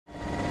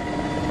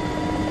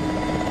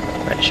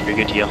Right, should be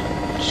good here.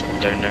 Just go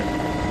down now.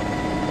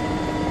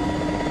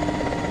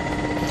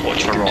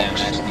 Watch for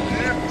rocks.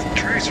 Yep,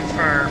 tracer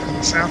fire from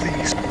the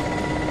southeast.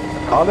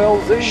 On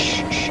LZ.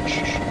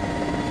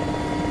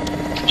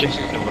 Just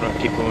ignore it,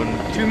 keep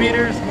going. 2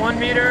 meters, 1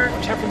 meter.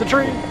 Check for the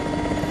tree.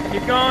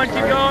 Keep going, keep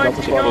Alright, going, Delta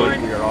keep Squad,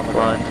 going. we are on the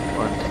ground.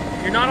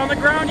 Land. You're not on the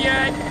ground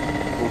yet.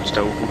 Hold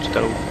still,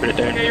 put it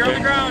down. Okay, you're on the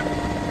ground.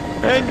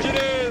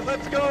 Engineers,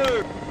 let's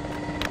go!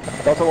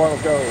 Delta 1,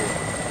 let's go.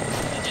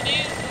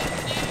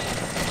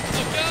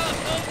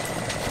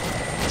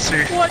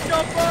 See, What the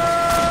fuck?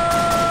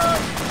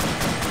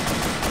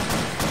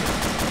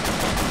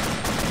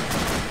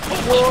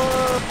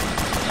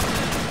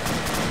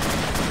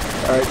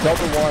 Alright,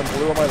 Delta 1,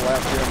 blue on my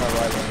left, here on my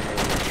right.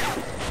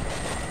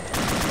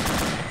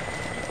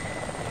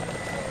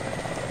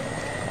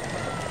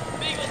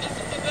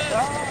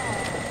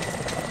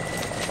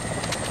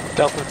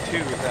 Delta 2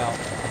 is out.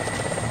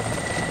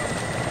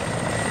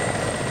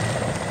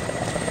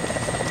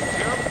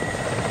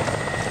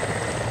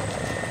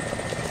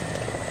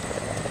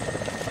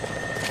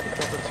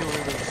 Delta 2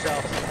 moving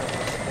south.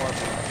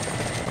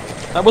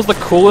 That was the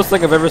coolest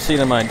thing I've ever seen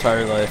in my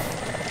entire life.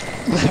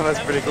 That was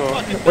pretty cool.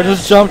 We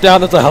just jumped down,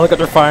 there's a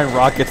helicopter firing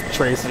rockets and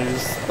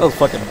tracers. That was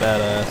fucking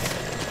badass.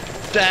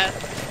 That.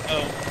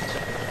 Oh.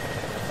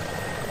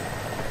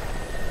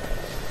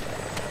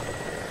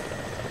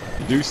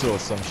 Do so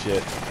some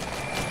shit.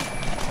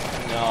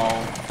 No.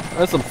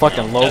 That's some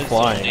fucking low That's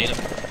flying. native.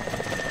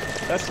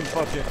 That's some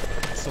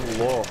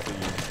law for you.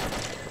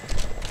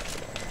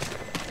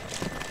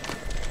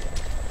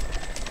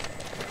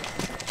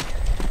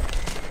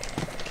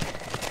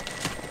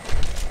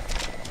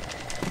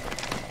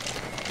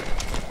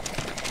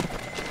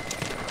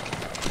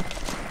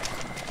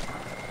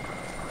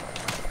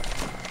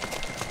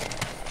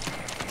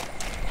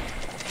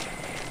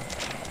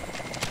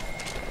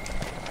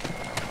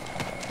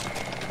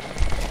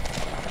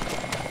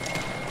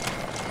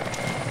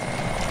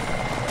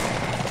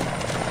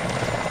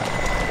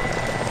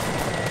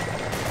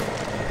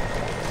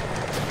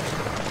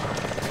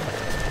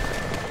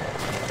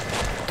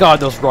 God,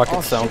 those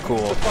rockets sound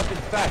cool. Fucking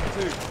fact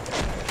too.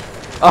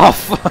 Oh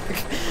fuck.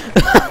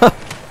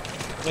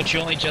 But you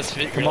only just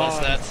Come realized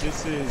on, that.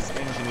 this is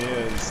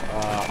engineers.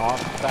 Our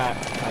fat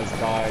has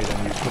died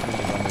and the equipment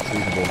is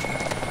unretrievable.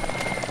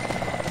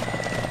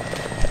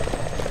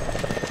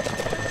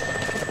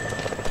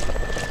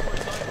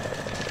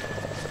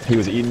 He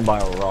was eaten by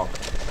a rock.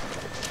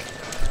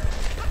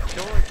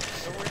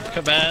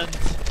 Command.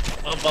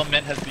 One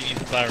man has been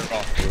eaten by a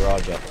rock.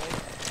 Roger.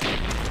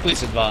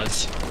 Please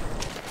advise.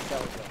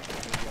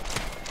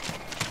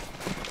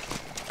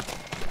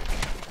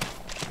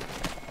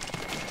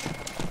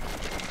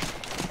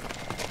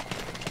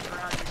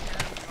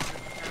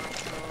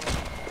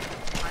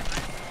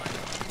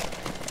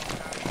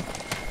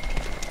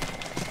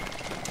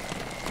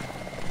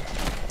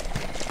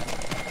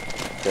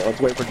 Okay,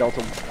 let's wait for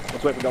Delta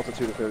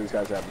 2 to clear these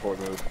guys out before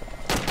we move.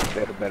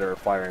 They have a better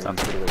firing.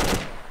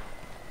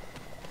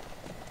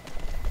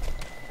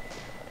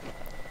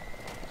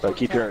 So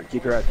keep your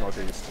eyes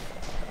northeast.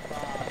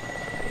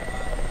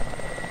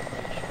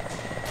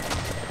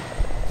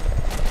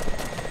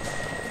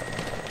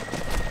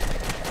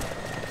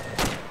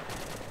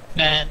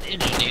 Man,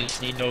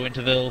 engineers need no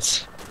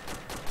intervals.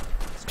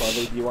 Squad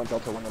lead, do you want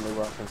Delta 1 to move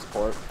up and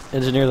support?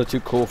 Engineers are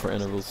too cool for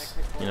intervals,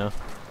 you know?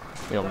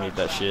 We don't need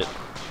that shit.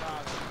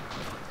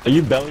 Are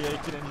you belly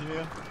aching,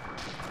 engineer?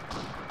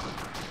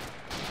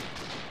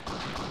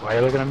 Why are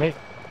you looking at me?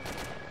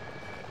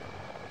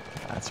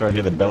 That's right, I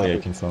hear the belly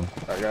aching song.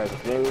 Alright guys,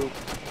 let's move.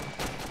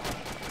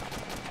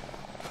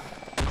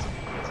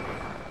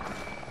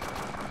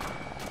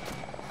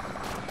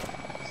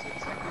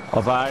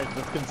 Alright,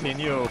 let's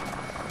continue.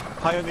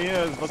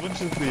 Pioneers, was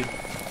wünschen Sie?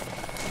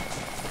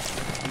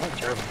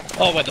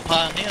 Oh, we're the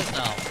pioneers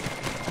now.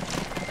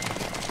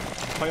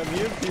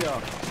 Pioneers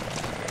here.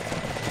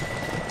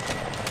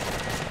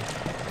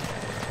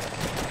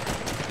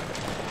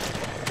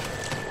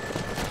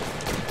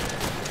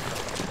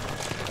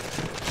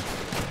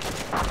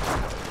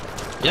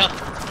 Ja.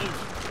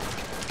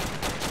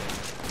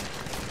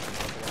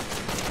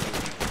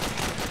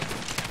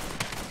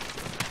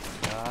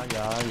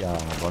 Ja,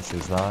 was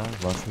ist da?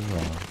 Was ist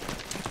da?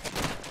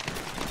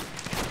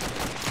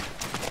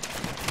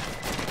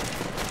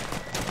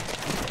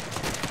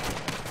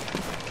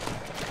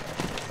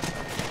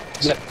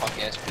 Is that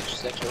punk ass bitch?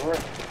 Is that your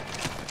work?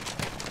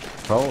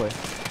 Probably.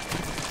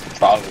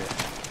 Probably.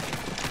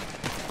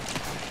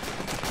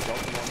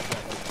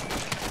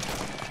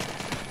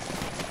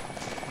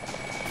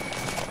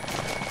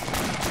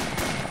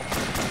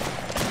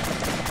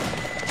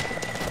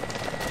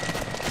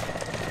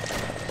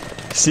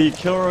 See,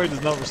 Kilroy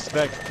does not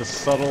respect the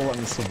subtle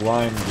and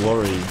sublime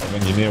glory of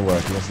engineer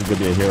work. He wants to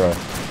be a hero.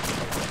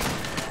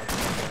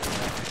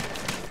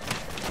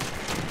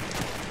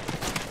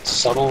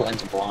 Subtle and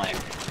sublime.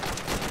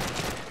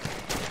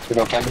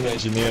 I'm an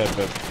engineer,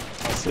 but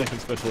my second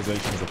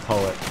specialization is a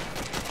poet.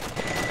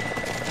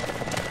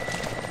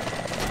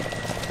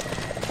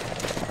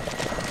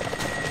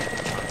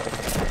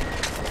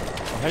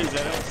 Hey,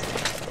 Zenos.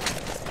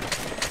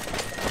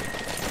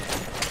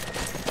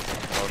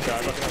 Oh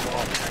god, look at them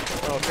all.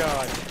 Oh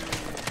god.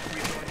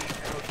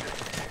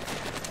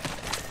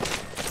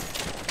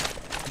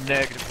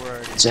 Negative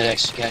word.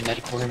 ZX, you got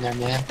medical in there,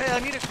 man? Hey, I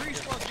need a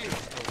grease monkey.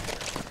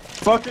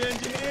 Fucking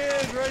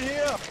engineers right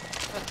here.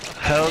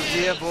 Hell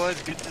yeah,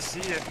 boys. Good to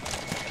see you.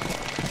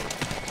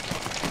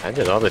 I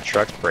did all the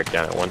trucks break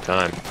down at one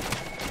time.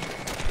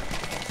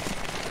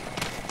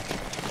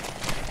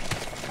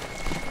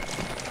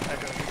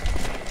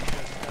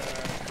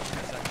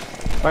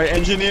 Alright,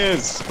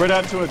 engineers, spread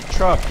out to a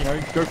truck, you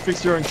know, go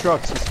fix your own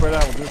trucks, so spread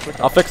out, we'll do it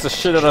quicker. I'll fix the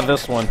shit out of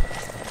this one.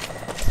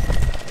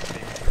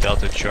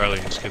 Delta Charlie,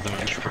 just give them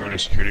extra perimeter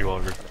security while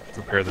we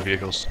repair the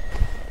vehicles.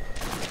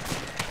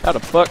 How the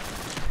fuck?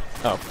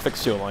 Oh,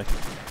 fix fuel line.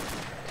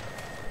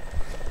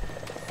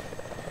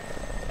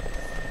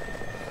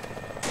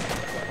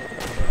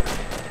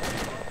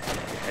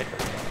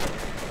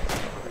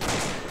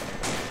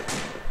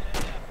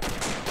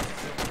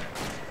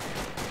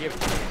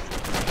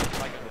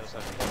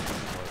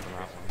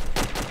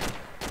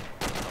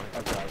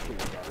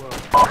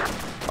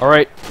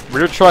 Alright,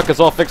 rear truck is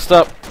all fixed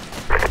up.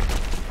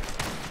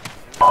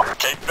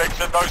 Keep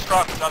fixing those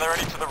trucks. Are there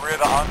any to the rear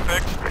that aren't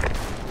fixed?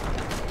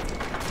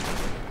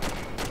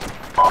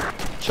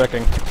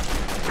 Checking.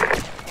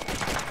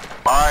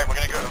 Alright, we're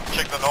gonna go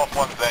check the north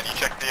ones then. You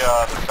check the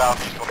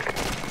southeast one.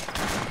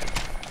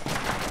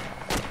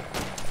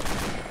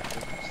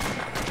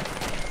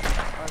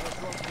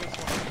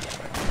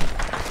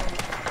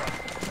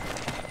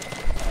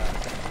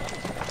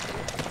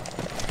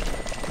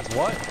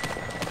 What?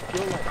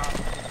 Fuel line.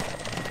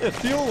 Yeah,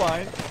 fuel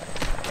line?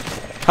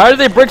 How did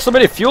they break so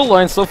many fuel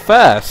lines so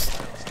fast?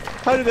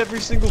 How did every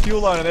single fuel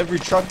line on every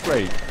truck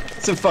break?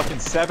 It's a fucking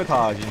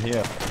sabotage in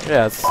here.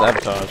 Yeah, it's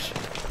sabotage.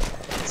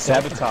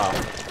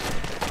 Sabotage.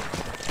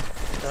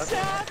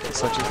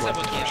 Such as what?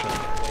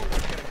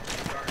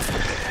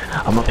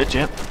 I'm a hit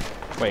champ.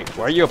 Wait,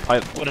 why are you a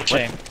pilot? What a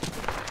shame.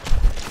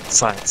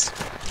 Science.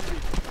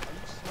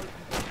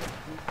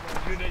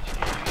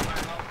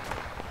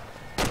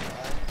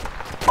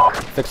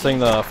 Fixing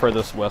the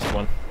furthest west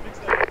one.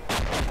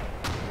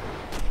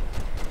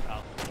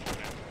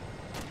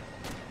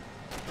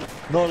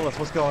 Nautilus,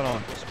 what's going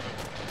on?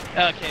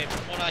 Okay,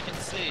 from what I can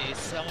see,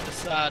 someone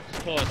decided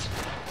to put a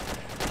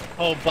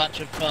whole bunch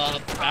of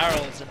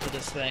barrels into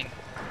this thing.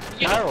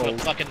 You don't put a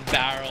Barrels? fucking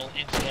barrel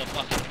into a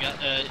fucking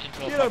into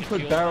a You don't fucking put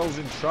fuel. barrels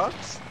in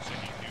trucks?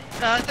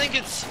 No, I think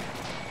it's.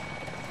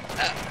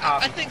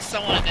 I think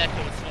someone in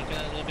Echo was smoking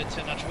a little bit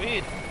too much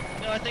weed.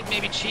 You know, I think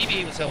maybe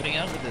Chibi was helping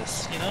out with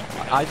this. You know.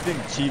 I think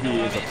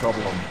Chibi is a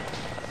problem.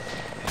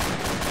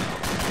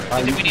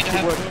 I think we need to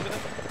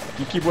have.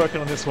 You keep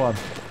working on this one.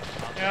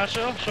 Yeah,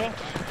 sure, sure.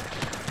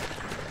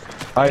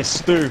 Alright,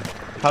 Stu,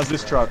 how's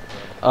this truck?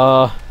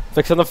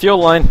 Fixing the fuel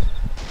line.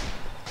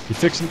 You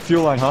fixing the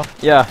fuel line, huh?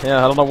 Yeah, I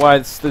don't know why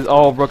it's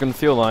all broken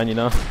fuel line, you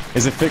know.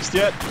 Is it fixed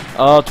yet?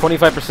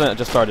 25%,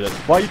 just started it.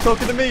 Why are you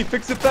talking to me?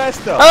 Fix it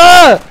faster!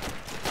 Ah!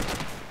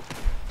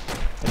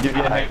 I'll give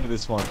you a name for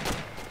this one.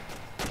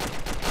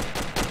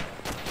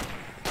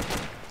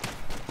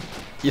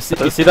 You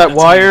see that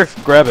wire?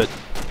 Grab it.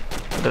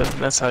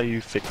 That's how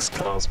you fix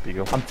cars,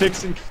 Beagle. I'm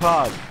fixing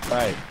cars.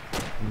 Right.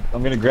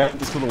 I'm gonna grab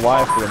this little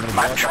wire for you. I'm gonna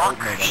grab the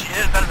alternator. She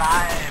is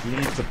alive! You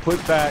need to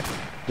put back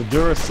the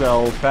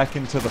Duracell back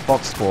into the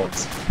Fox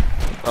Sports.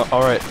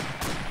 Alright.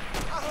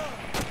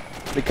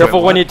 Be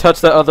careful when you touch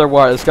that other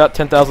wire. It's got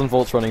 10,000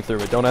 volts running through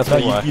it. Don't ask No,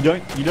 me why. you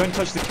don't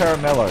touch the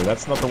Caramello.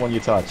 That's not the one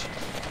you touch.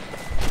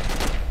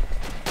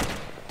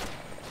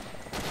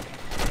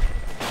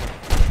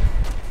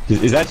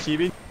 Is that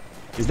Chibi?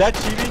 Is that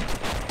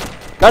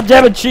Chibi? God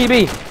damn it,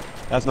 Chibi!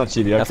 That's not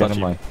Chibi. That's Okay, not never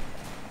mind.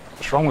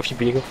 What's wrong with you,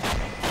 Beagle?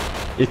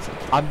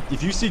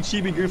 If you see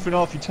Chibi goofing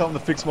off, you tell him to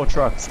fix more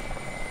trucks.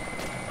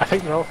 I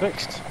think they're all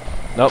fixed.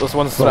 No, this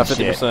one's at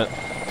Bullshit. 50%.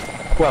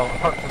 Well,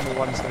 apart from the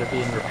ones that are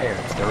being repaired,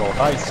 they're all.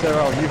 Alright,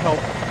 Sarah, you help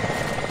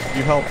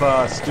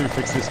Stu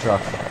fix this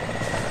truck.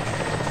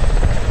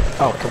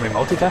 Oh, can we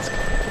multitask?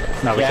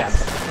 No, we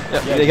Yes.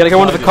 can't. Yeah, you gotta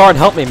go into the car and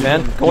help me,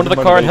 man. Go into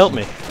the car and help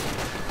me.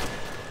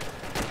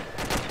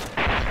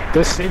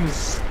 This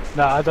seems.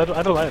 No, I don't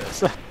like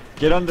this.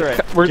 Get under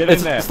it. Get in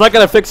there. It's not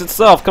gonna fix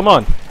itself. Come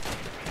on.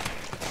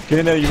 Get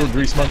in there, you little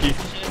grease monkey.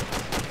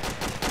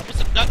 Put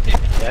some duct tape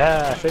in.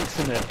 Yeah,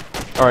 fixing it.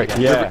 All right,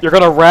 Yeah. you're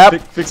gonna wrap.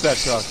 Fix that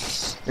truck.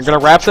 You're gonna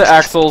wrap the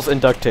axles in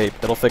duct tape.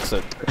 It'll fix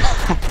it.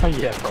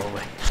 Yeah,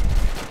 probably.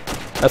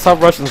 That's how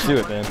Russians do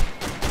it, man.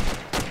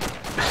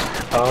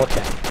 Oh,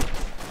 okay.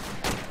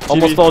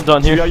 Almost Chibi, all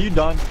done here. Chibi, are you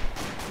done?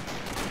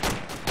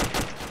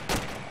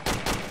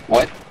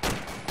 What?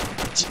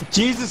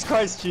 Jesus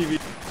Christ, Chibi.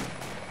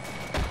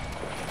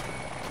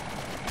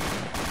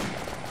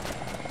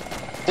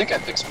 I think I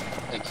fixed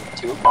like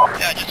 2 of them.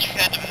 Yeah, just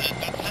check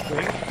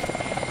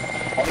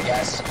All the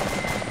gas.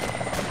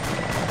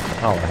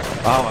 Oh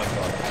my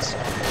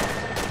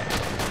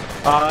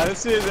god.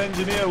 This is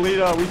engineer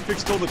leader. We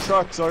fixed all the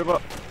trucks. Over.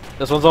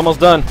 This one's almost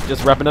done.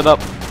 Just wrapping it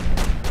up.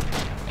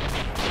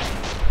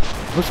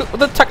 Who's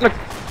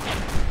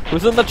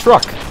in the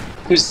truck?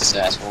 Who's this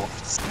asshole?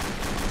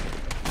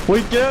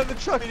 Wait, get out of the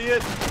truck,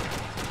 idiot!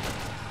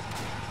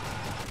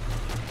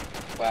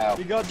 Wow.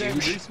 You goddamn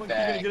douche grease monkey, you're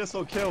bag. gonna get us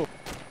all killed.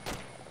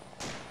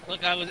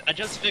 Look, I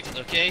just fixed it,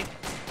 okay?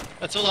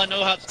 That's all I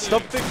know how to do.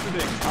 Stop fixing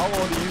things. How old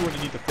are you when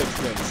you need to fix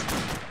things?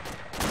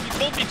 You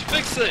told me to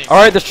fix things.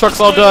 Alright, this truck's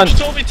all That's done. what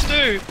you told me to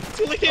do.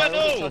 That's all I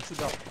know.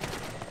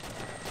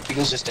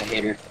 Eagle's just a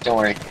hater. Don't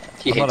worry.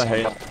 He I'm hates not a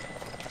hater. on He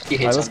Alright,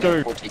 hates let's on go.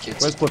 the 40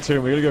 kids. Where's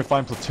Platoon? We gotta go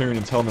find Platoon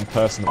and tell them in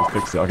person that we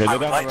fixed it. Okay, they're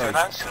down the road.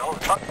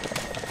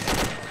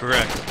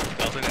 Correct.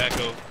 Delta and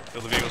Echo,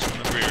 fill the vehicles from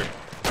the rear.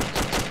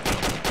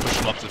 Push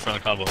them up to the front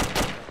of the convoy.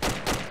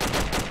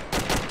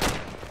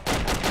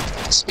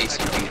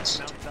 Spacey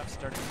dudes.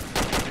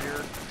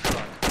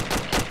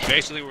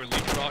 Basically, we're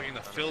leapfrogging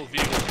the filled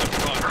vehicles to the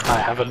front. I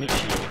have a meat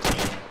shield.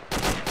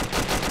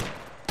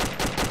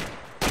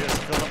 Just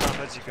fill them up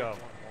as you go.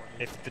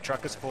 If the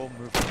truck is full,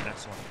 move to the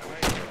next one.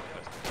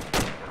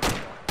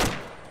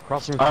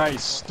 Crossing. Alright,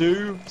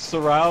 Stu,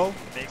 Sorrel.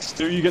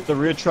 Stu, you get the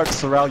rear truck.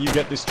 Sorrel, you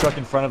get this truck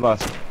in front of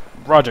us.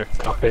 Roger.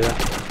 Copy that.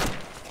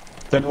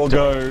 Then we'll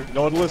go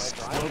Nautilus.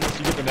 Nautilus,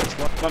 you get the next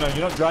one. No, no,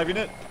 you're not driving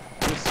it.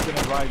 You're just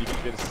gonna ride. You're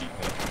gonna get a seat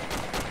there.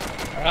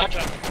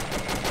 Roger.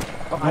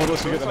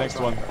 Nautilus, you get the next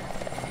one.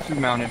 Two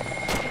mounted. Hey,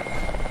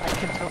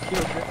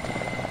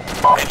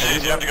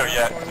 Jeez, you don't have to go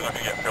yet. It's not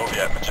gonna get filled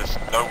yet, but just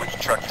know which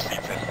truck your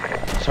seat's in.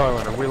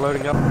 Silent, are we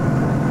loading up?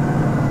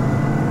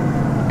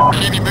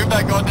 Jimmy, move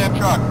that goddamn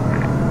truck.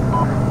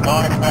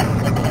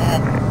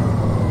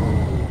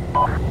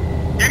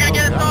 You're gonna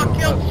get us all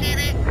killed,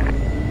 Chibi!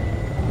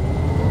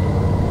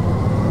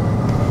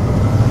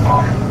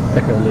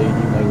 Echo Lead,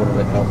 you may want to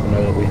let Alpha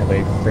know that we have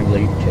a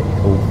friendly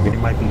technical. It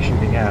might be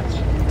shooting at us.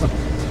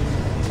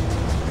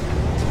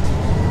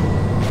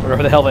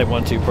 Wherever the hell they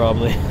want to,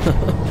 probably.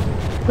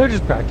 They're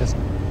just practicing.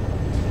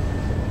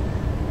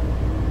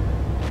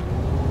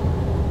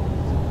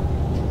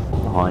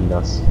 Behind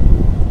us.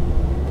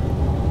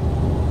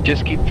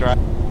 Just keep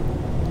driving.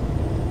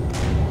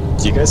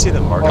 Do you guys see the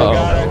mark Oh,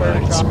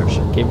 on the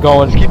description? Keep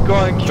going. Keep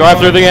going. Drive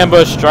through the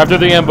ambush. Drive through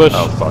the ambush.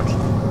 Oh, fuck.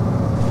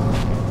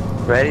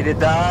 Ready to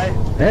die?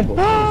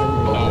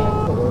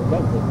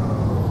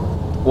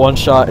 One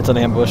shot, it's an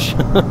ambush. We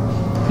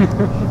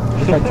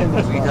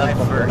die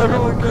first.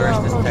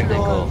 First is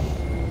technical.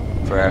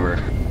 Forever.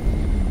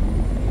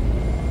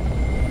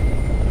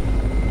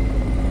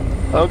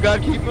 Oh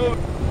god, keep moving.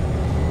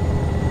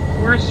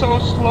 We're so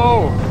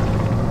slow.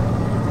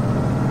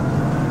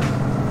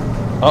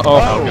 Uh-oh.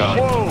 Oh, God.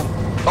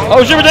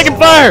 Oh shit, we're taking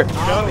fire!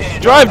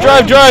 Drive,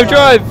 drive, drive,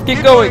 drive!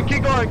 Keep going!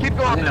 Keep going, keep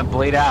going. I'm gonna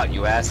bleed out,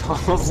 you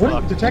assholes.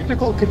 The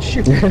technical could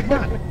shoot.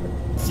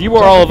 You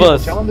are all of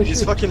us.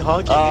 He's fucking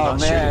honking. Oh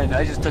man,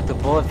 I just took the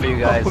bullet for you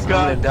guys. I'm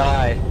gonna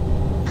die.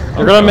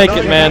 You're gonna make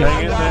it, man.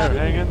 Hang in there,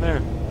 hang in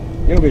there.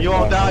 You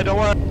won't die, don't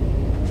worry.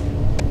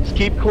 Just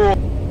keep cool.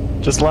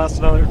 Just last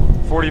another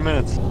 40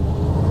 minutes.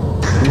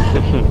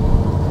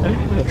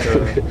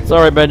 It's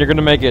alright, man, you're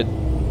gonna make it.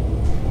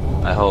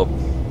 I hope.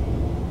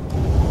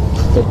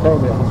 There's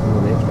probably a hospital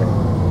on the X-ray.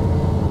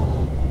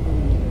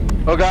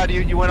 Oh god,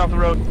 you went off the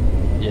road.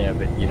 Yeah,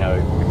 but you know,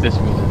 if this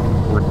was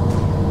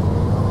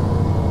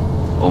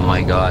Oh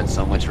my god,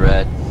 so much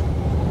red.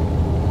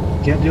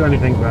 can't do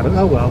anything about it.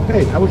 Oh well.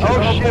 Hey, how was your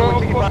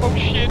Oh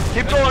shit,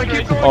 keep going,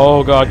 keep going.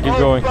 Oh god, keep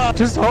going.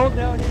 Just hold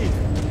down E.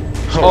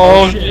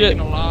 Oh shit.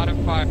 A lot of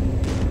fire.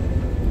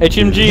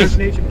 HMG.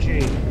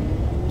 HMG.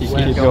 Just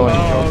keep going.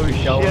 Oh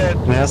shit.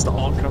 It has to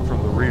all come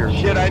from the rear.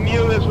 Shit, I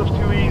knew this was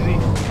too easy.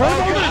 Oh,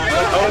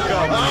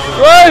 God.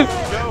 Drive!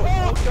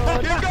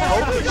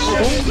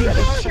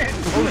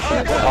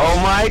 Oh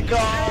my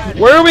god.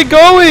 Where are we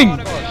going?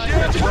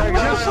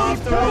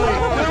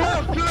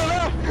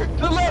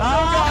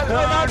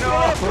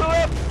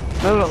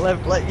 No,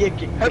 left, yeah,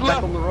 get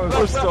back on the road.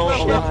 We're still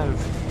alive.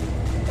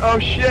 Oh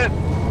shit.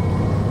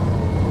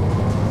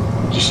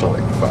 Just saw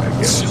like 5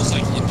 guys. Feels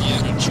like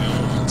Indiana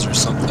Jones or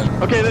something.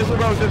 Okay, there's the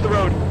road,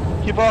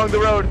 Keep along the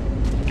road.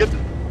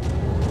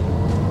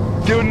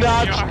 Do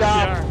not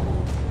stop.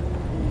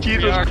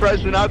 Jesus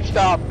Christ, do not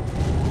stop.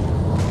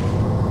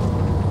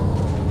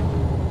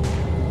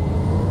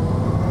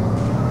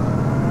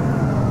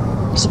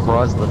 I'm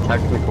surprised the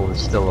technical is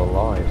still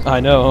alive. I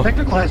know.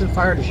 Technical hasn't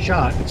fired a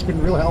shot. It's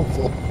been real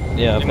helpful.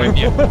 Yeah, It might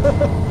be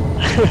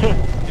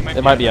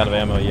it might be out of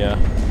ammo, yeah.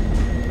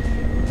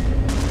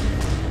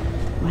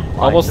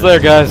 Almost there,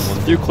 guys.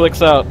 A few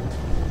clicks out.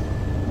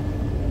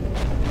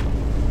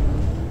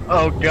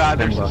 Oh god,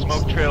 there's a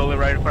smoke trail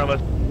right in front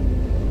of us.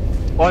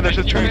 Oh, and there's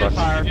a tracer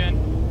fire.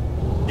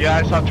 Yeah,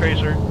 I saw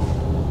tracer.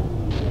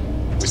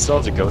 We still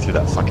have to go through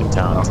that fucking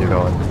town, too.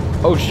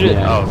 Oh shit.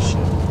 Yeah. Oh, shit.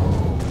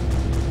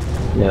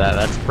 Yeah,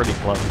 that's pretty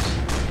close.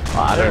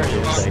 Oh, I don't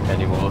really think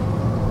anymore.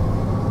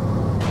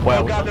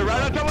 Oh god, they're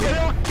right on top of the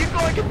hill. Keep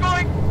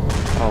going.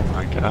 Oh,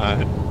 my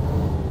God.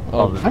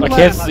 Oh, I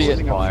can't see it.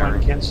 I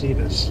can't see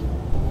this.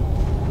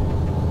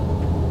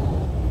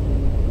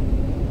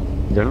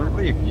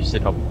 Generally, if you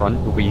sit up front,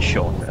 you'll be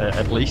shot.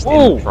 At least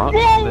in the front,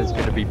 there's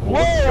going to be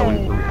bullets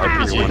going through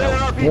everyone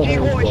else. RPG,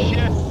 holy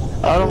shit.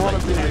 I don't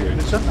want to be here.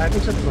 I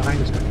think something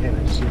behind us got hit. I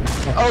just see it.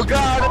 Oh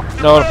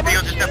god! No.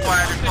 Just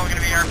FYI, there's probably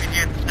gonna be RPG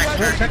at the next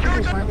No, turn. technically,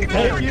 it's my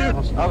Thank you.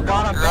 Oh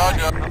god, I'm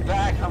back. I'm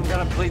back. I'm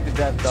gonna bleed to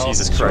death though.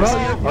 Jesus Christ.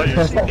 Keep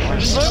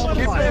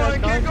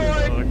going, keep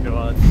going!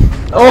 God.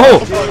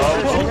 Oh!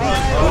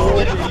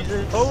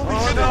 Oh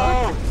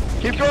no!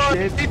 Keep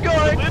going, keep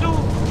going! Little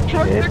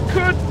truck that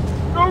could!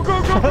 Go,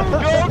 go, go, go,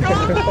 go,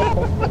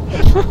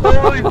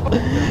 go, go!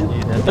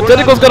 The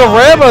tentacle's gonna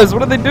ram us!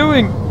 What are they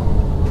doing?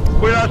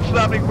 We're not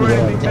stopping for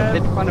anything, Get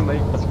in man. front of me.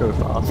 Let's go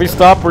fast. If we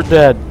stop, we're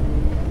dead.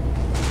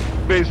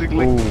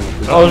 Basically.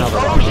 Oh,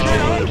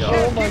 shit!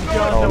 Oh my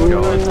god!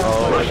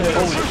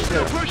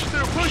 Push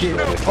through, push through!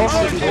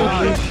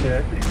 Holy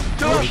shit.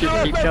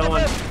 Keep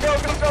going.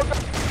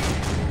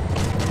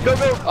 Go,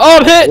 go! Oh,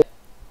 I'm hit!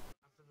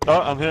 Oh,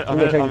 I'm hit, I'm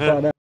hit, I'm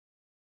hit.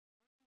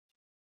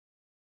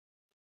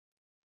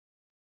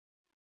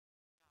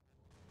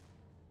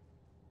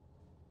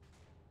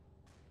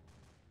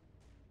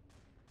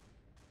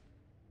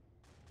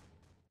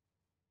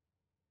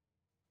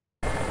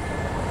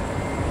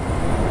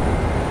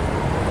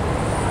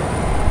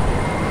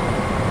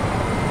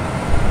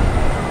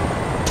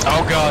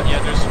 Oh god,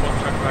 yeah, there's one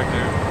truck back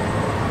there.